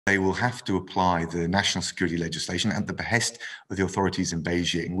They will have to apply the national security legislation at the behest of the authorities in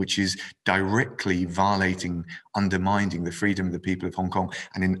Beijing, which is directly violating, undermining the freedom of the people of Hong Kong.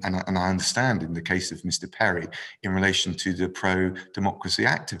 And I understand in the case of Mr. Perry, in relation to the pro-democracy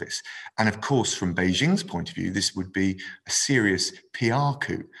activists. And of course, from Beijing's point of view, this would be a serious PR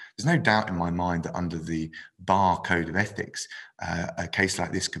coup. There's no doubt in my mind that under the Bar Code of Ethics, a case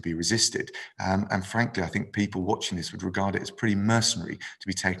like this could be resisted. And frankly, I think people watching this would regard it as pretty mercenary to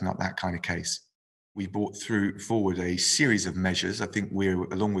be taking up that kind of case. We brought forward a series of measures. I think we're,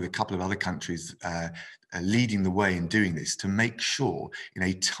 along with a couple of other countries, leading the way in doing this to make sure, in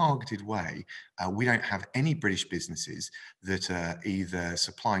a targeted way, we don't have any British businesses that are either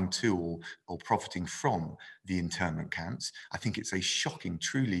supplying to or profiting from the internment camps. I think it's a shocking,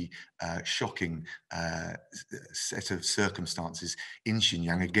 truly shocking set of circumstances in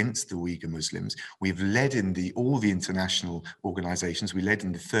Xinjiang against the Uyghur Muslims. We've led in all the international organizations. We led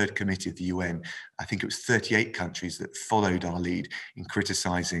in the third committee of the UN. I think it was 38 countries that followed our lead in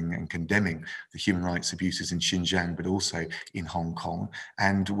criticizing and condemning the human rights abuses in Xinjiang, but also in Hong Kong.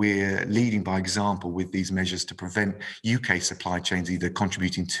 And we're leading by example with these measures to prevent UK supply chains either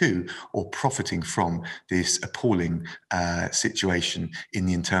contributing to or profiting from this appalling situation in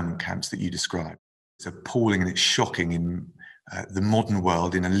the internment camps that you described. It's appalling and it's shocking in the modern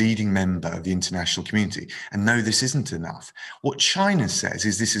world, in a leading member of the international community. And no, this isn't enough. What China says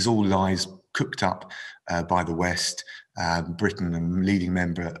is this is all lies cooked up by the West, Britain, and leading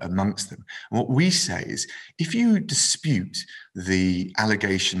member amongst them. And what we say is, if you dispute the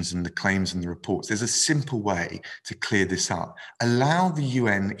allegations and the claims and the reports, there's a simple way to clear this up. Allow the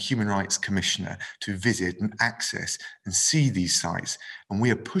UN Human Rights Commissioner to visit and access and see these sites. And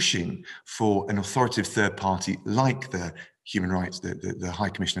we are pushing for an authoritative third party like the Human Rights, the High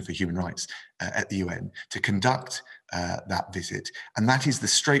Commissioner for Human Rights at the UN, to conduct that visit. And that is the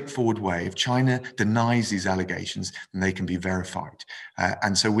straightforward way. If China denies these allegations, then they can be verified.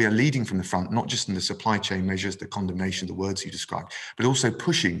 And so we are leading from the front, not just in the supply chain measures, the condemnation, the words you described, but also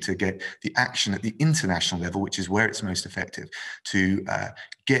pushing to get the action at the international level, which is where it's most effective, to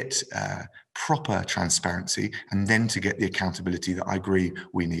get proper transparency and then to get the accountability that I agree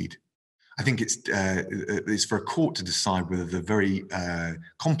we need. I think it's for a court to decide whether the very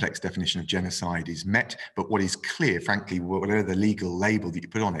complex definition of genocide is met, but what is clear, frankly, whatever the legal label that you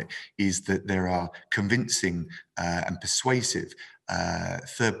put on it, is that there are convincing and persuasive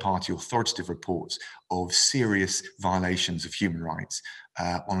third-party authoritative reports of serious violations of human rights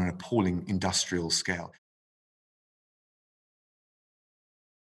on an appalling industrial scale.